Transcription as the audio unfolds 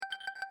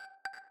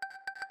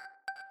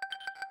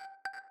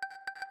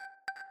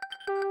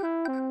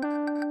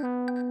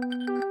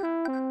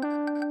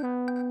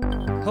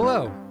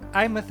Hello,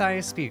 I'm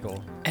Matthias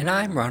Spiegel, And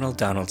I'm Ronald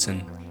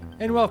Donaldson.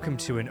 and welcome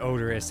to an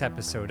odorous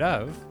episode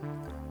of...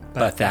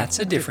 But that's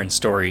a different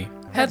story.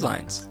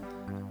 Headlines.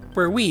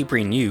 Where we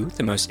bring you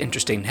the most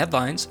interesting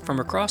headlines from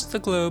across the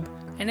globe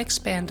and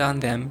expand on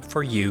them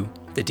for you,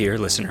 the dear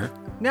listener.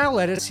 Now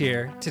let us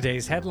hear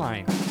today's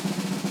headline.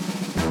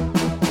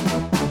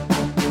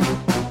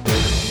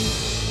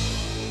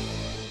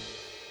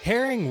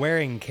 Herring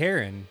wearing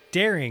Karen,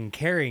 daring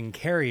carrying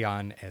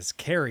carry-on as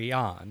carry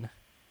on.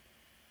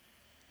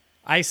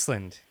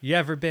 Iceland. You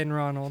ever been,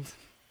 Ronald?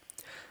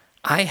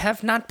 I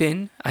have not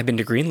been. I've been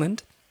to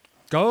Greenland.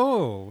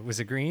 Oh, was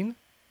it green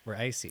or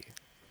icy?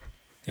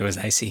 It was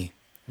icy.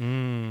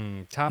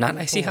 Top Not of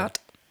the icy pool. hot.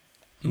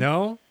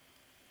 No?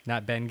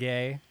 Not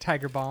Bengay,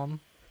 Tiger Balm?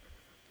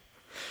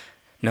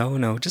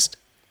 No, just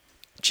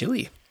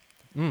chilly.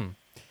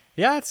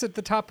 Yeah, it's at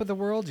the top of the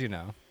world, you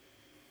know.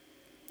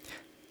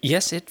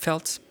 Yes, it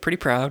felt pretty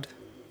proud.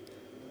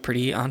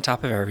 Pretty on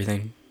top of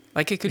everything.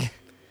 Like it could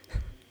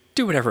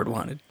do whatever it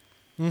wanted.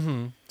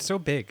 So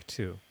big,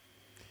 too.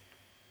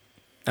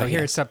 Oh, I hear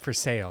yes. it's up for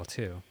sale,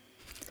 too.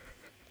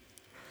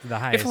 The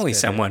highest If only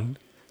bidder.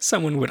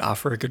 someone would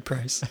offer a good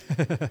price.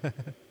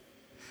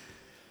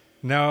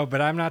 No,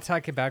 but I'm not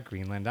talking about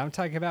Greenland. I'm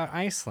talking about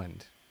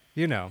Iceland.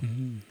 You know,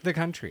 the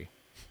country.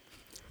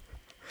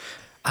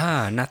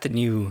 Not the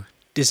new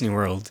Disney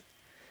World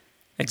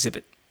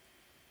exhibit.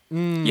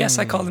 Yes,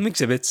 I call them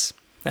exhibits,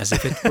 as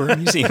if it were a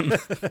museum.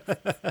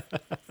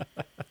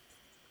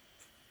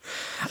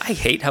 I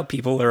hate how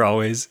people are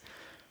always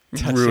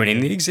ruining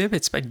it. the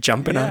exhibits by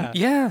jumping on.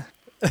 Yeah.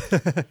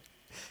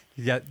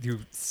 Yeah,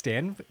 You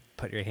stand,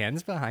 put your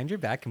hands behind your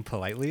back, and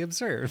politely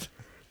observe.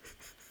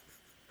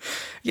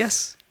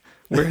 yes.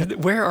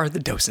 Where are the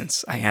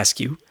docents, I ask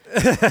you?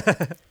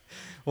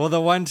 Well,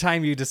 the one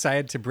time you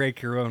decided to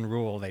break your own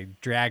rule, they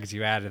dragged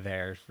you out of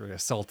there for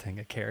assaulting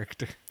a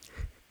character.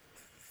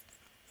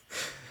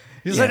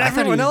 You said I thought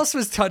everyone he- else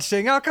was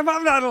touching. How come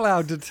I'm not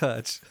allowed to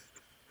touch?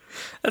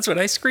 That's what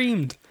I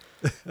screamed.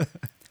 I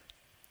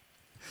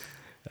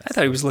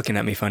thought he was looking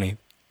at me funny.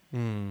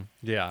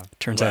 Yeah.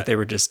 Turns What? out they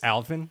were just...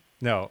 Alvin?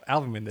 No,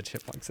 Alvin and the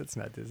Chipmunks. It's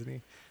not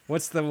Disney.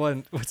 What's the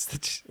one? What's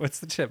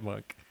the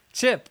chipmunk?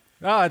 Chip.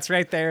 Oh, it's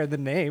right there in the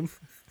name.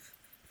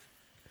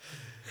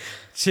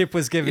 Chip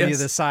was giving you Yes.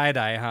 the side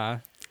eye, huh?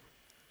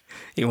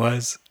 He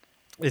was.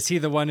 Is he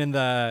the one in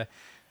the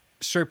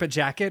Sherpa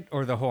jacket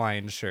or the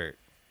Hawaiian shirt?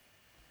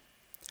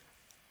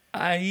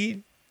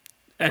 I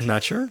am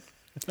not sure.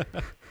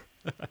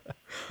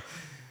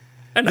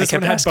 And This I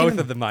one kept had asking both him.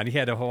 of them on. He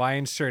had a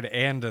Hawaiian shirt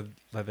and a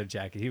leather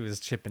jacket. He was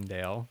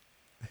Chippendale.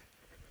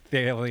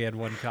 They only had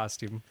one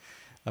costume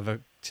of a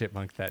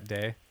chipmunk that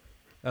day.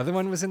 The other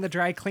one was in the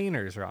dry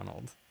cleaners,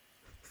 Ronald.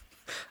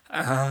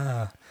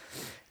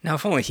 Now,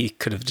 if only he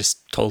could have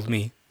just told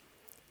me.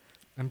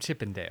 I'm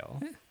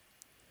Chippendale.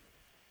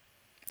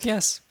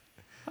 Yes,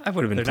 I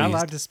would have been They're pleased. not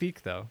allowed to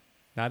speak, though.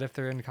 Not if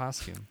they're in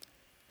costume.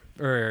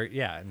 Or,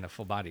 yeah, in a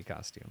full body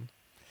costume.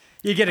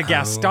 You get a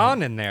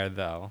Gaston in there,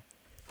 though.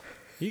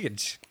 You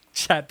could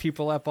chat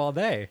people up all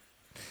day.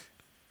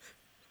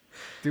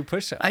 Do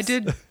push-ups. I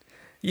did.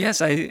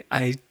 Yes,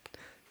 I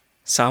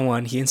saw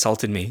one. He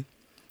insulted me.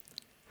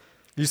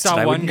 You Said saw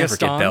I one would never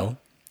Gaston? get Belle.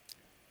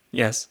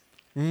 Yes.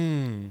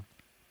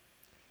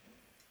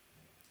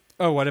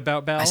 Oh, what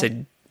about Belle? I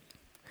said,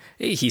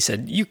 he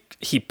said,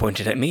 he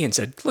pointed at me and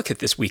said, look at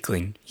this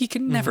weakling. He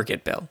can never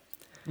get Belle.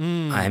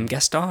 I am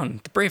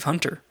Gaston, the brave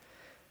hunter.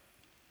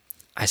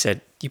 I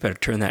said, you better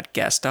turn that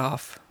guest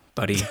off,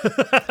 buddy.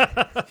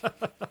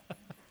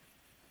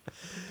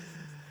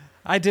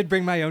 I did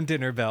bring my own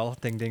dinner bell.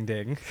 Ding, ding,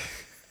 ding.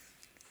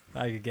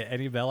 I could get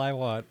any bell I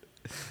want.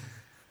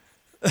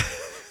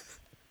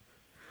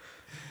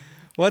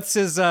 What's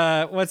his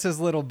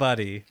little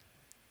buddy?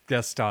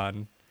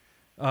 Gaston.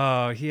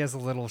 Oh, he has a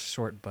little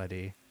short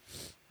buddy.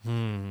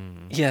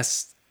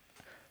 Yes.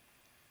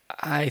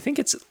 I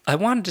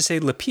wanted to say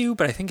Le Pew,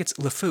 but I think it's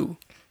Le Fou.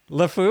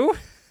 LeFou?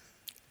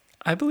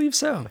 I believe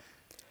so.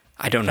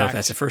 I don't know if Fact.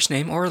 that's a first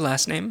name or a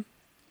last name.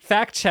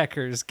 Fact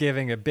checkers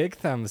giving a big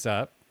thumbs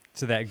up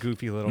to that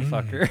goofy little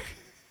fucker.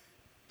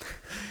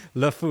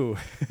 LeFou.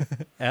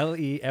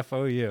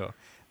 Lefou.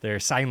 They're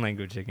sign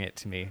languaging it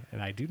to me,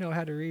 and I do know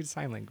how to read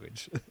sign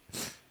language.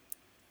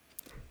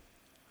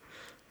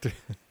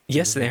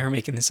 Yes, they are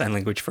making the sign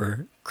language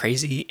for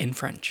crazy in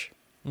French.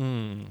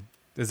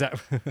 Is that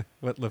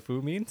what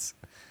LeFou means?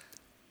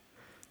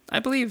 I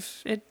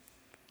believe it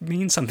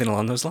means something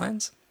along those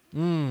lines. A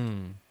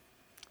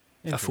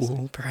Interesting.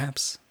 fool,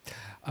 perhaps.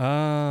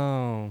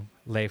 Oh,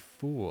 Les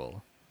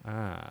Fool.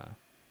 Ah,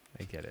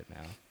 I get it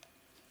now.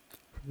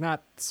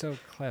 Not so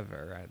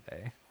clever, are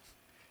they?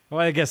 Well,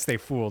 I guess they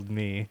fooled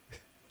me.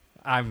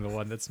 I'm the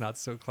one that's not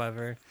so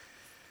clever.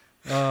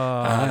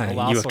 Oh,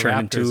 you have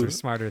turned Velociraptors into- are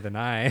smarter than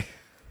I.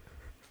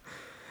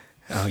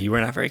 Oh, you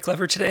were not very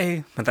clever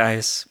today,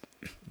 Matthias.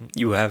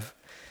 The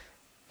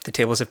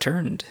tables have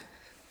turned.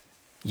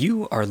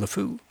 You are Le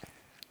Fou.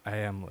 I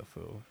am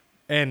LeFou.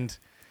 And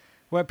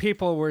what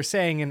people were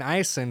saying in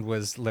Iceland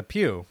was Le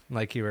Pew,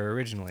 like you were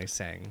originally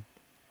saying.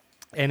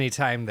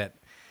 Anytime that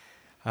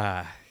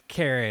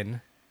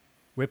Karen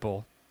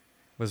Whipple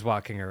was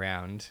walking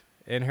around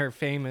in her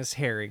famous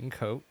herring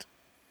coat.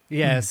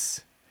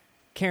 Yes,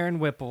 Karen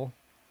Whipple,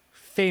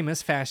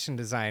 famous fashion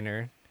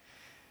designer,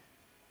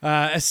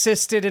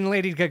 assisted in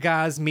Lady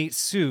Gaga's meat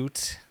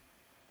suit,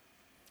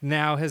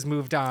 now has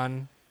moved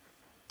on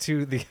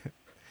to the,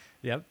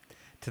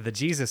 to the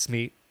Jesus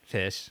meat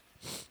fish.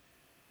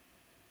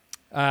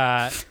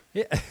 Yeah.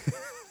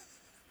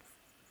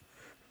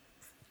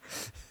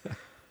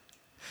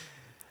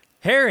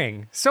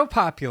 Herring, so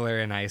popular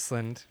in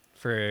Iceland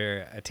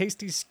for a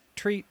tasty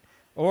treat,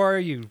 or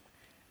you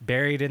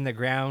bury it in the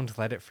ground,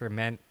 let it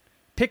ferment,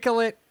 pickle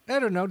it. I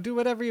don't know, do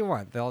whatever you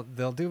want. They'll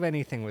do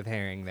anything with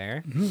herring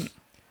there,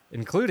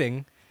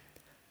 including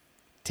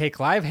take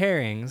live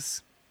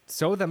herrings,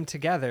 sew them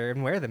together,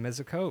 and wear them as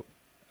a coat,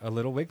 a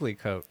little wiggly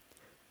coat,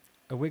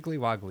 a wiggly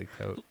woggly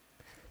coat,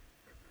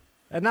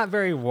 a not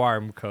very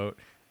warm coat.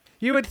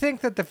 You would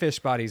think that the fish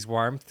body's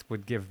warmth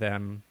would give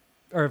them.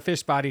 Or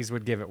fish bodies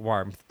would give it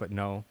warmth, but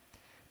no.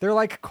 They're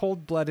like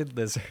cold-blooded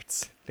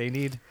lizards. They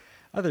need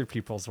other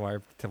people's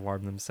warmth to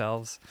warm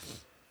themselves.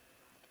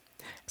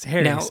 It's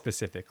herring Now,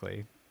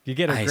 specifically. You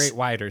get a great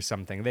white or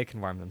something, they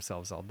can warm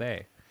themselves all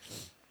day.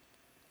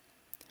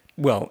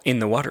 Well, in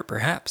the water,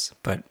 perhaps,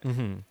 but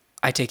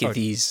I take it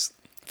these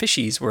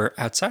fishies were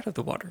outside of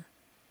the water.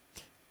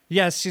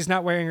 Yes, she's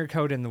not wearing her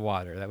coat in the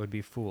water. That would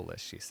be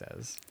foolish, she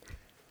says.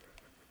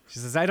 She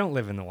says, I don't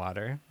live in the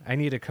water. I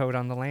need a coat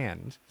on the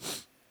land.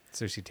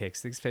 So she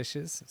takes these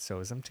fishes,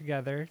 sews them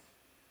together,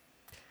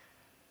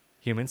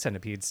 human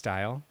centipede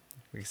style,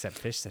 except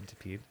fish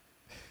centipede.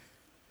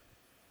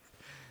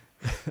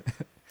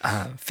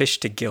 Fish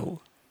to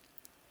gill.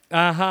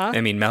 Uh-huh.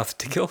 I mean, mouth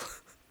to gill.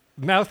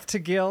 Mouth to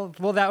gill.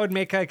 Well, that would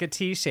make like a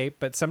T shape,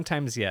 but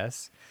sometimes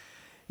yes.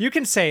 You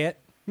can say it.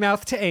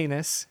 Mouth to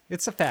anus.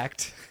 It's a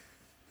fact.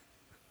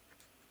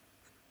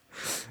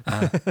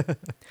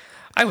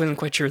 I wasn't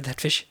quite sure that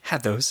fish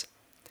had those.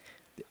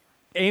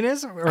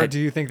 Anus? Or do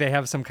you think they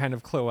have some kind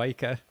of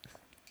cloaca?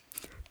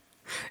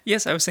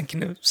 Yes, I was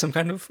thinking of some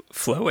kind of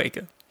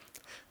cloaca.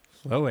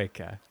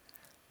 Cloaca.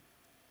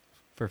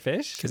 For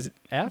fish?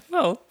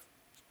 Well,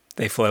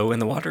 they flow in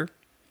the water.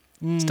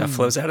 Stuff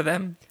flows out of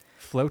them.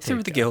 Floatica.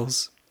 Through the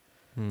gills.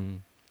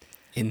 In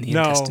the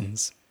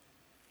intestines.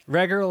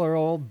 Regular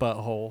old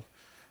butthole.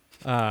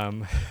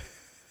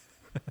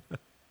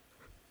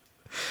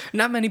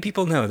 Not many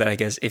people know that, I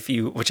guess, if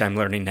you, which I'm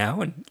learning now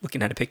and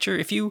looking at a picture,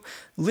 if you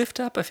lift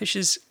up a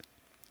fish's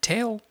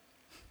tail,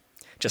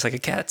 just like a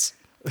cat's,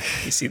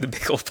 you see the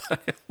big old pile.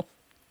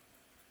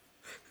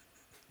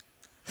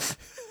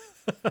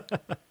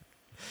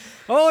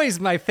 Always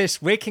my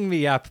fish waking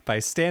me up by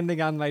standing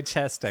on my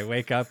chest. I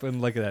wake up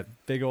and look at that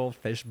big old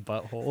fish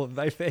butthole in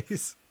my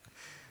face.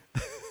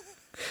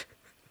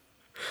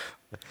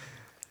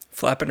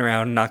 Flapping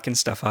around, knocking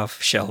stuff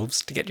off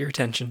shelves to get your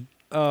attention.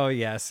 Oh,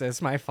 yes.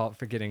 It's my fault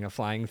for getting a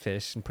flying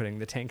fish and putting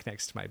the tank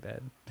next to my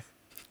bed.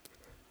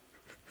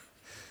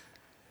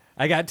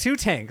 I got 2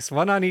 tanks,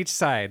 one on each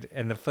side,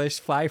 and the fish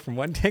fly from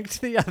one tank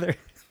to the other,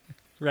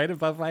 right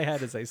above my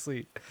head as I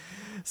sleep.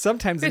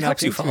 Sometimes they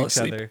knock into each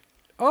other.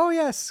 Oh,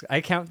 yes.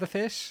 I count the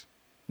fish.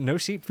 No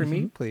sheep for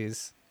me,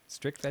 please.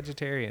 Strict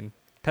vegetarian.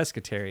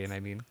 Pescatarian, I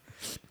mean.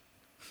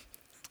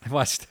 I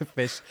watched the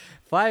fish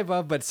fly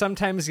above, but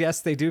sometimes,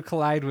 yes, they do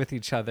collide with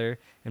each other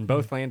and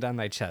both land on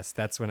my chest.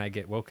 That's when I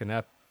get woken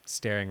up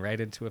staring right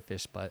into a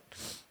fish butt.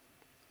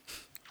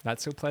 Not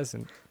so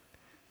pleasant.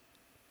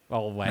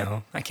 All wet.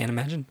 No, I can't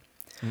imagine.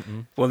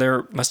 Well,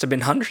 there must have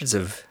been hundreds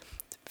of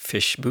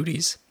fish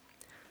booties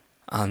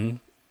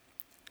on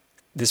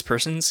this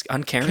person's,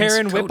 on Karen's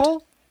Karen coat.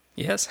 Whipple?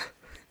 Yes.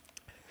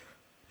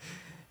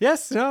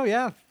 Yes, no,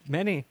 yeah,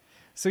 many.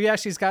 So, yeah,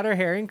 she's got her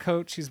herring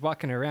coat. She's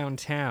walking around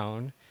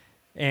town.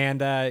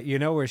 And you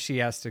know where she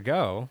has to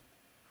go?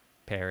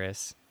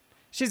 Paris.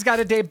 She's got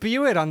to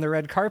debut it on the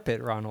red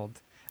carpet,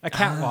 Ronald. A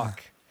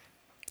catwalk.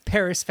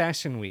 Paris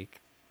Fashion Week.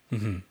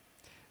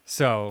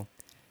 So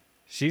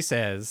she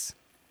says,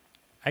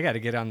 I got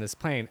to get on this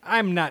plane.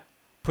 I'm not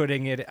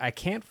putting it, I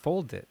can't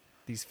fold it.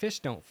 These fish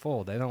don't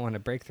fold. I don't want to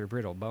break their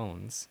brittle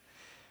bones.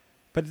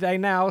 But by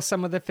now,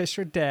 some of the fish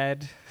are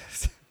dead.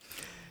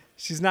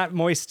 She's not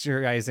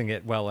moisturizing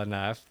it well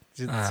enough.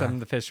 Some of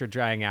the fish are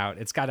drying out.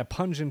 It's got a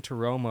pungent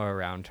aroma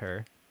around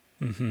her.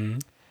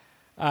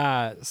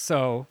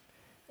 So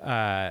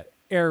Air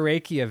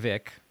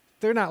Reykjavik,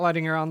 they're not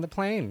letting her on the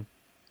plane.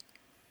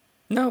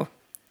 No.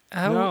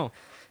 No.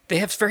 They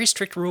have very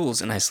strict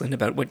rules in Iceland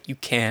about what you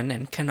can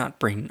and cannot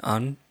bring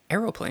on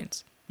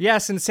aeroplanes.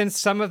 Yes, and since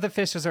some of the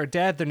fishes are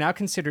dead, they're now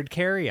considered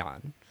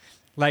carrion,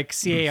 like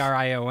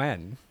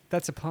Carion.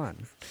 That's a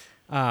pun.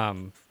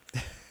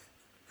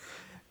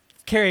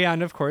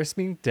 Carrion, of course,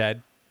 means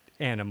dead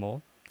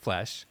animal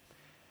flesh.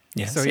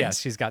 Yes, So, yes.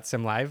 she's got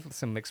some live,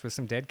 some mixed with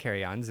some dead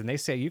carrions. And they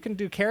say you can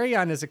do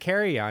carrion as a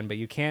carry-on, but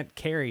you can't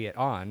carry it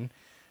on.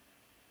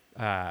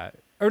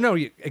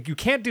 You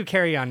can't do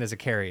carry-on as a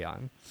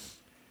carry-on.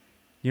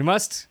 You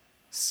must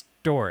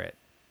store it.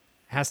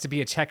 It has to be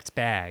a checked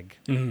bag.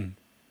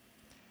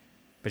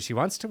 But she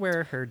wants to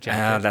wear her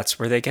jacket. That's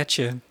where they get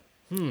you.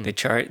 They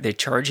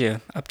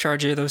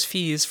upcharge you those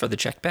fees for the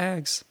checked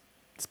bags.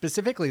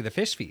 Specifically the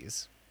fish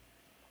fees.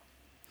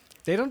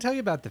 They don't tell you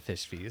about the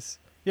fish fees.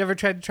 You ever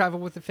tried to travel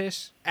with a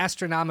fish?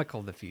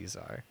 Astronomical the fees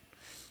are.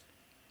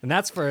 And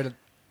that's for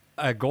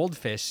a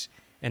goldfish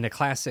in a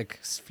classic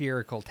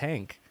spherical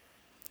tank.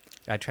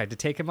 I tried to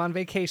take him on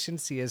vacation,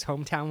 see his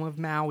hometown of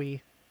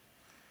Maui.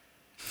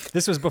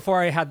 This was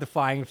before I had the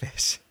flying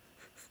fish.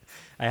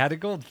 I had a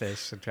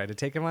goldfish and tried to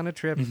take him on a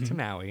trip to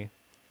Maui.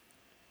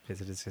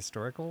 Visit his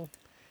historical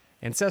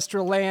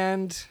ancestral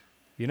land.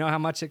 You know how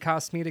much it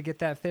cost me to get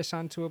that fish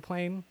onto a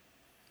plane?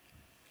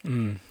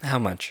 How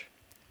much?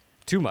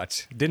 Too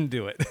much. Didn't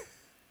do it.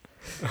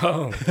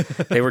 Oh,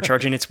 they were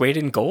charging its weight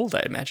in gold,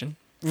 I imagine,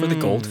 for the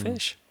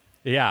goldfish.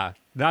 Yeah,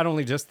 not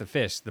only just the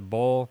fish, the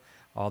bowl,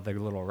 all the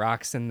little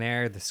rocks in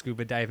there, the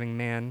scuba diving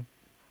man.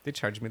 They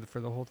charged me for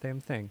the whole damn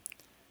thing.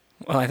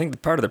 Well, I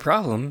think part of the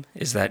problem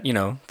is that,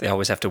 they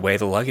always have to weigh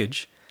the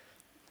luggage,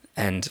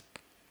 and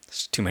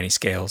there's too many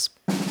scales.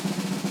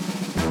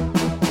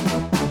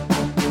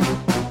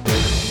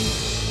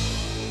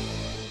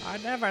 I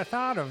never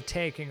thought of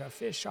taking a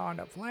fish on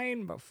a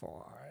plane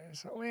before.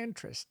 So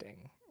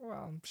interesting.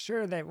 Well, I'm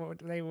sure they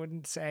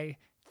wouldn't say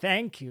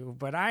thank you,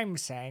 but I'm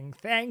saying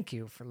thank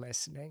you for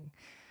listening.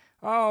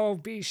 Oh,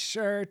 be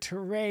sure to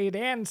rate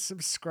and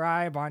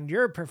subscribe on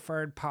your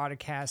preferred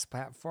podcast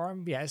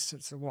platform. Yes,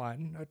 it's a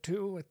 1, a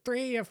 2, a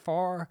 3, a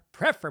 4,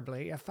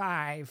 preferably a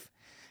 5.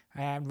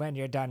 And when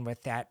you're done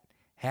with that,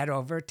 head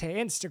over to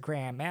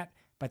Instagram at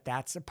But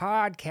That's a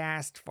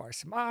Podcast for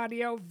some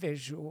audio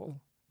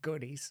visual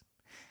goodies.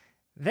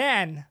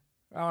 Then,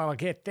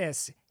 get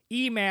this,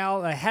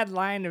 email a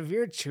headline of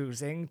your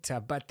choosing to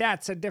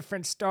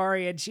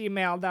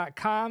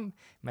butthat'sadifferentstory@gmail.com.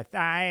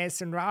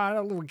 Matthias and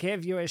Ronald will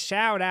give you a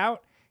shout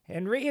out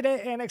and read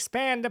it and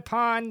expand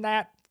upon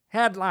that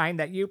headline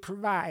that you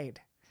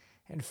provide.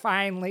 And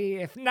finally,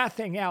 if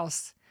nothing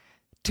else,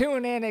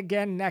 tune in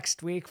again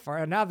next week for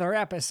another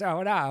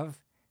episode of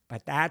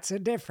But That's a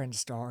Different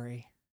Story.